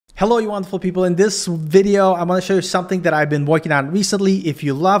Hello, you wonderful people. In this video, I'm going to show you something that I've been working on recently. If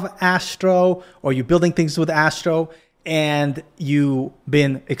you love Astro or you're building things with Astro and you've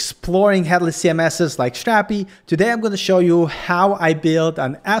been exploring headless CMSs like Strapi, today I'm going to show you how I build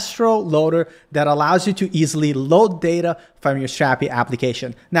an Astro loader that allows you to easily load data from your Strapi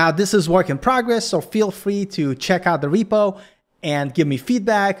application. Now, this is work in progress, so feel free to check out the repo and give me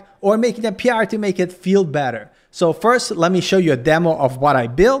feedback or making a PR to make it feel better. So first, let me show you a demo of what I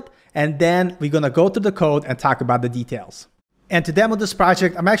built, and then we're going to go through the code and talk about the details. And to demo this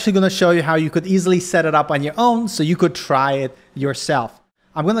project, I'm actually going to show you how you could easily set it up on your own so you could try it yourself.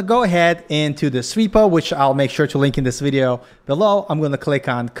 I'm going to go ahead into this repo, which I'll make sure to link in this video below. I'm going to click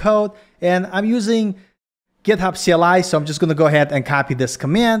on code, and I'm using GitHub CLI, so I'm just going to go ahead and copy this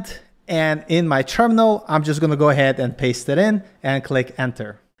command. And in my terminal, I'm just going to go ahead and paste it in and click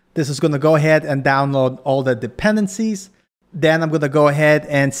enter. This is going to go ahead and download all the dependencies. Then I'm going to go ahead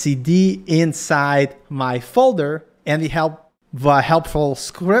and CD inside my folder, and the helpful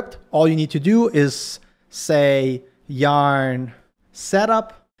script. All you need to do is say yarn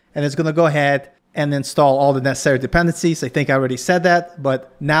setup, and it's going to go ahead and install all the necessary dependencies. I think I already said that,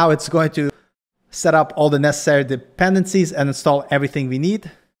 but now it's going to set up all the necessary dependencies and install everything we need.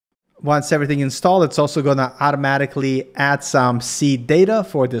 Once everything installed, it's also going to automatically add some seed data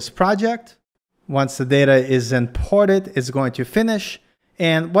for this project. Once the data is imported, it's going to finish.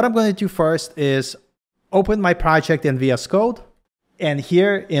 And what I'm going to do first is open my project in VS Code. And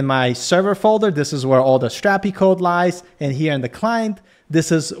here in my server folder, this is where all the Strapi code lies. And here in the client,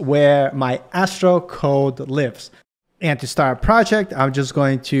 this is where my Astro code lives. And to start a project, I'm just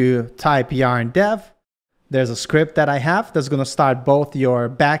going to type yarn dev. There's a script that I have that's going to start both your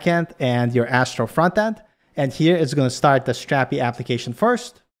backend and your Astro frontend. And here it's going to start the Strapi application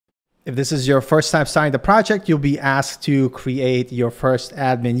first. If this is your first time starting the project, you'll be asked to create your first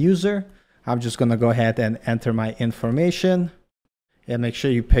admin user. I'm just going to go ahead and enter my information. And make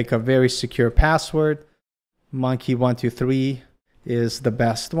sure you pick a very secure password. Monkey123 is the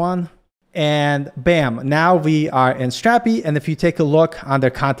best one. And bam, now we are in Strapi. And if you take a look under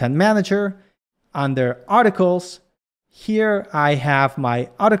Content Manager, under articles, here I have my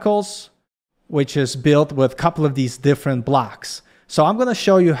articles, which is built with a couple of these different blocks. So I'm going to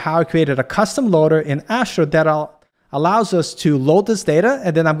show you how I created a custom loader in Astro that allows us to load this data.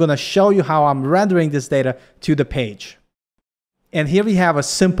 And then I'm going to show you how I'm rendering this data to the page. And here we have a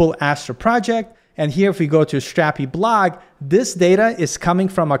simple Astro project. And here if we go to Strapi blog, this data is coming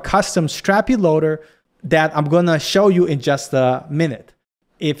from a custom Strapi loader that I'm going to show you in just a minute.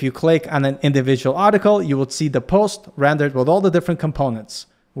 If you click on an individual article, you will see the post rendered with all the different components,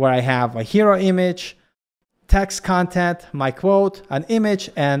 where I have a hero image, text content, my quote, an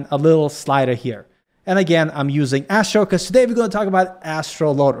image, and a little slider here. And again, I'm using Astro because today we're going to talk about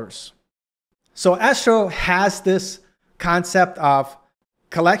Astro loaders. So Astro has this concept of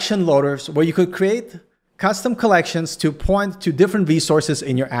collection loaders where you could create custom collections to point to different resources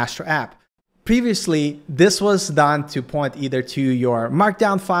in your Astro app. Previously, this was done to point either to your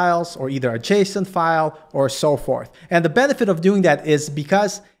markdown files or either a JSON file or so forth. And the benefit of doing that is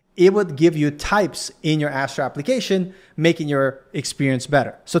because it would give you types in your Astro application, making your experience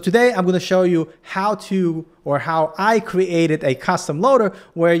better. So today I'm going to show you how I created a custom loader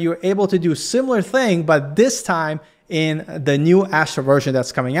where you're able to do similar thing, but this time in the new Astro version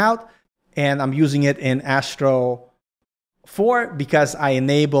that's coming out. And I'm using it in Astro 4 because I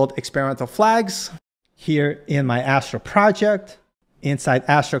enabled experimental flags here in my Astro project. Inside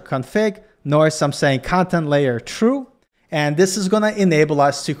Astro config, notice I'm saying content layer true. And this is going to enable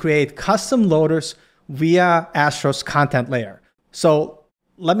us to create custom loaders via Astro's content layer. So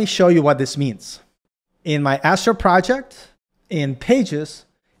let me show you what this means. In my Astro project, in pages,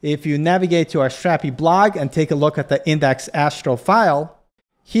 if you navigate to our Strapi blog and take a look at the index Astro file,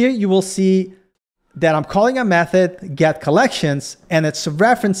 here you will see that I'm calling a method get collections, and it's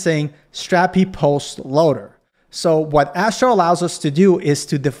referencing Strapi post loader. So what Astro allows us to do is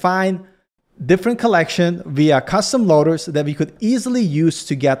to define different collection via custom loaders that we could easily use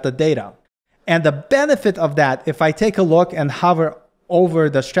to get the data. And the benefit of that, if I take a look and hover over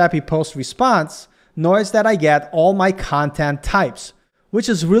the Strapi post response, notice that I get all my content types, which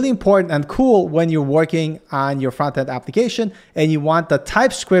is really important and cool when you're working on your front-end application and you want the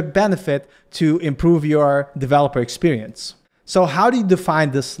TypeScript benefit to improve your developer experience. So how do you define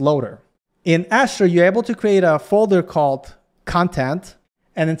this loader? In Astro, you're able to create a folder called content,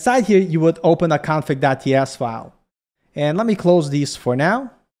 and inside here, you would open a config.ts file. And let me close these for now.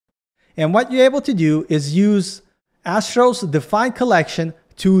 And what you're able to do is use Astro's define collection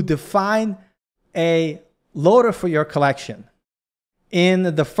to define a loader for your collection.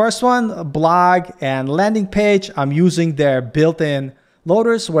 In the first one, blog and landing page, I'm using their built-in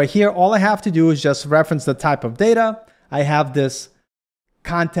loaders, where here all I have to do is just reference the type of data. I have this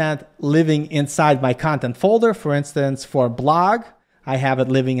content living inside my content folder. For instance, for blog, I have it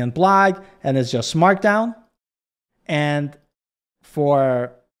living in blog and it's just markdown. And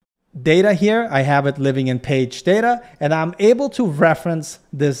for data here, I have it living in page data, and I'm able to reference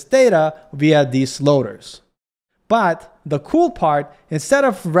this data via these loaders. But the cool part, instead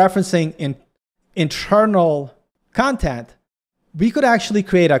of referencing internal content, we could actually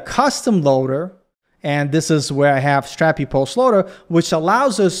create a custom loader. And this is where I have Strapi Post Loader, which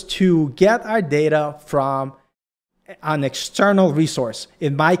allows us to get our data from an external resource.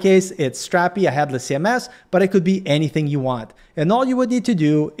 In my case, it's Strapi, a headless CMS, but it could be anything you want. And all you would need to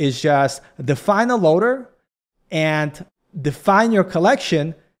do is just define a loader and define your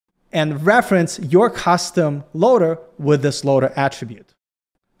collection and reference your custom loader with this loader attribute.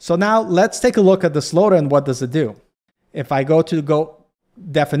 So now let's take a look at this loader and what does it do. If I go to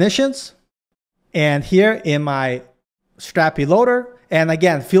definitions, and here in my Strapi loader, and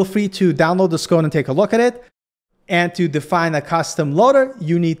again, feel free to download this code and take a look at it. And to define a custom loader,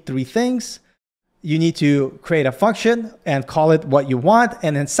 you need three things. You need to create a function and call it what you want.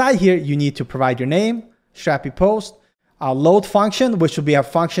 And inside here, you need to provide your name, Strapi Post, a load function, which will be a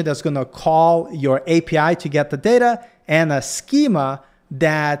function that's going to call your API to get the data, and a schema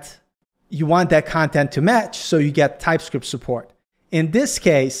that you want that content to match, so you get TypeScript support. In this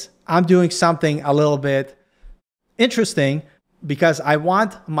case, I'm doing something a little bit interesting, because I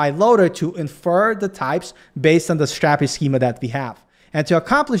want my loader to infer the types based on the Strapi schema that we have. And to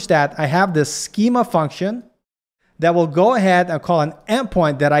accomplish that, I have this schema function that will go ahead and call an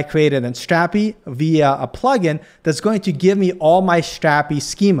endpoint that I created in Strapi via a plugin that's going to give me all my Strapi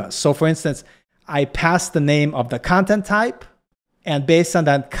schemas. So for instance, I pass the name of the content type, and based on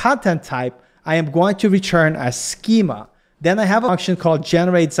that content type, I am going to return a schema. Then I have a function called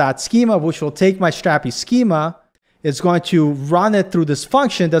generate.schema, which will take my Strapi schema. It's going to run it through this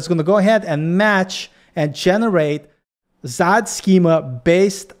function that's going to go ahead and match and generate Zod schema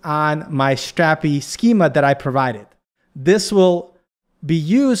based on my Strapi schema that I provided. This will be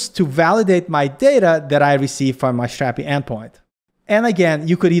used to validate my data that I receive from my Strapi endpoint. And again,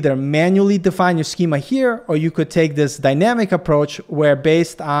 you could either manually define your schema here, or you could take this dynamic approach where,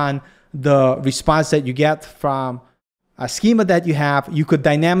 based on the response that you get from a schema that you have, you could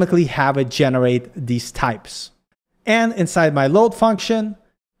dynamically have it generate these types. And inside my load function,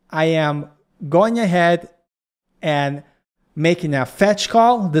 I am going ahead and making a fetch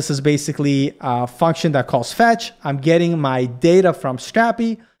call. This is basically a function that calls fetch. I'm getting my data from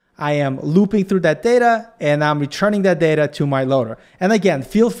Strapi. I am looping through that data, and I'm returning that data to my loader. And again,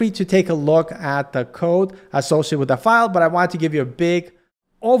 feel free to take a look at the code associated with the file, but I want to give you a big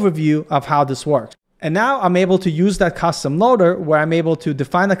overview of how this works. And now I'm able to use that custom loader where I'm able to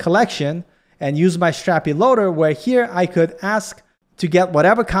define a collection and use my Strapi loader, where here I could ask to get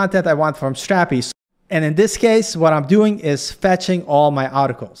whatever content I want from Strapi. And in this case, what I'm doing is fetching all my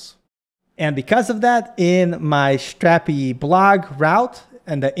articles. And because of that, in my Strapi blog route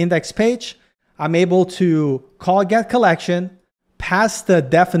and the index page, I'm able to call get collection, pass the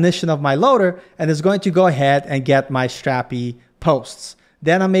definition of my loader, and it's going to go ahead and get my Strapi posts.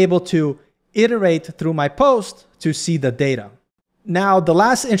 Then I'm able to iterate through my post to see the data. Now, the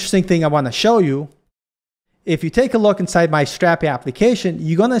last interesting thing I want to show you, if you take a look inside my Strapi application,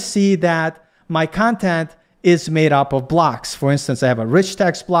 you're going to see that my content is made up of blocks. For instance, I have a rich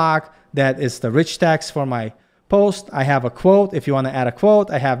text block that is the rich text for my post. I have a quote if you want to add a quote.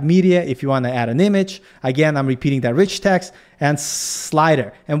 I have media if you want to add an image. Again, I'm repeating that rich text, and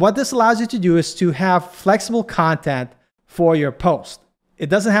slider. And what this allows you to do is to have flexible content for your post. It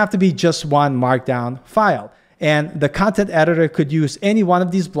doesn't have to be just one markdown file. And the content editor could use any one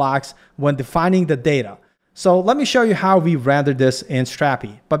of these blocks when defining the data. So let me show you how we render this in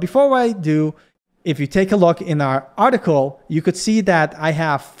Strapi. But before I do, if you take a look in our article, you could see that I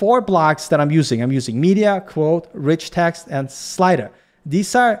have 4 blocks that I'm using. I'm using media, quote, rich text, and slider.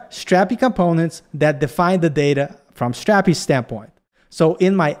 These are Strapi components that define the data from Strapi's standpoint. So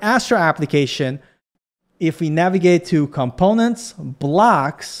in my Astro application, if we navigate to components,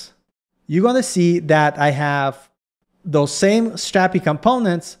 blocks, you're going to see that I have those same Strapi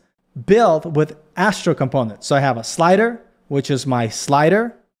components built with Astro components. So I have a slider, which is my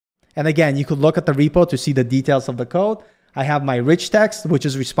slider. And again, you could look at the repo to see the details of the code. I have my rich text, which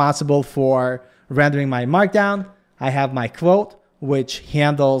is responsible for rendering my markdown. I have my quote, which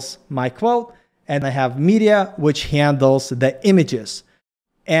handles my quote. And I have media, which handles the images.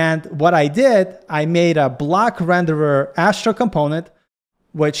 And what I did, I made a block renderer Astro component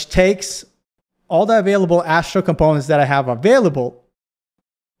which takes all the available Astro components that I have available,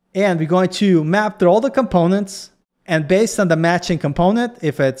 and we're going to map through all the components, and based on the matching component,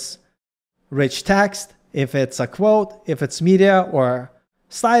 if it's rich text, if it's a quote, if it's media or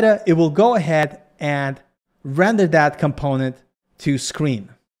slider, it will go ahead and render that component to screen.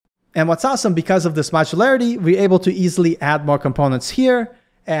 And what's awesome, because of this modularity, we're able to easily add more components here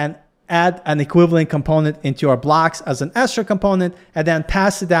and add an equivalent component into our blocks as an Astro component, and then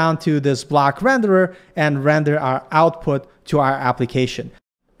pass it down to this block renderer and render our output to our application.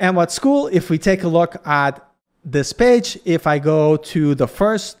 And what's cool, if we take a look at this page, if I go to the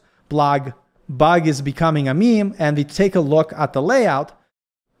first blog, bug is becoming a meme, and we take a look at the layout,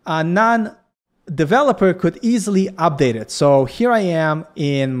 a non-developer could easily update it. So here I am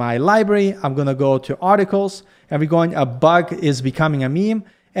in my library. I'm going to go to articles, and we're going, a bug is becoming a meme.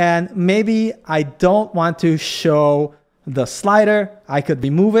 And maybe I don't want to show the slider. I could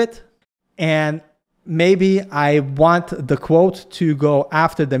remove it. And maybe I want the quote to go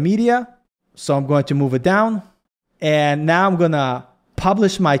after the media. So I'm going to move it down. And now I'm going to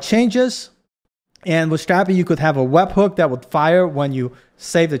publish my changes. And with Strapi, you could have a webhook that would fire when you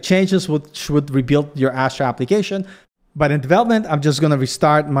save the changes, which would rebuild your Astro application. But in development, I'm just going to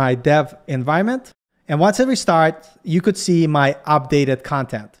restart my dev environment. And once I restart, you could see my updated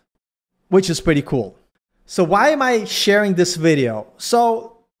content, which is pretty cool. So why am I sharing this video?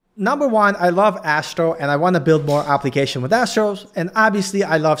 So number one, I love Astro and I want to build more application with Astro. And obviously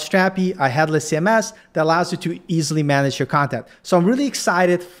I love Strapi, a headless CMS that allows you to easily manage your content. So I'm really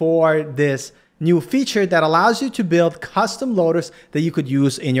excited for this new feature that allows you to build custom loaders that you could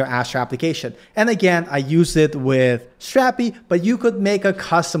use in your Astro application. And again, I used it with Strapi, but you could make a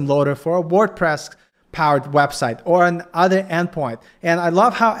custom loader for a WordPress powered website or an other endpoint. And I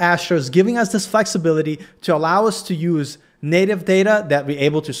love how Astro is giving us this flexibility to allow us to use native data that we're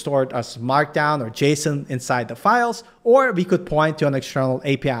able to store it as Markdown or JSON inside the files, or we could point to an external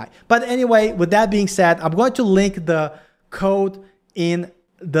API. But anyway, with that being said, I'm going to link the code in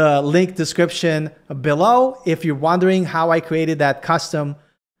the link description below. If you're wondering how I created that custom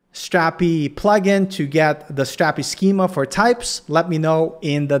Strapi plugin to get the Strapi schema for types, let me know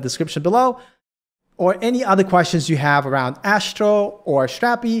in the description below, or any other questions you have around Astro or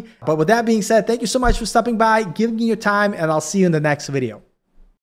Strapi. But with that being said, thank you so much for stopping by, giving me your time, and I'll see you in the next video.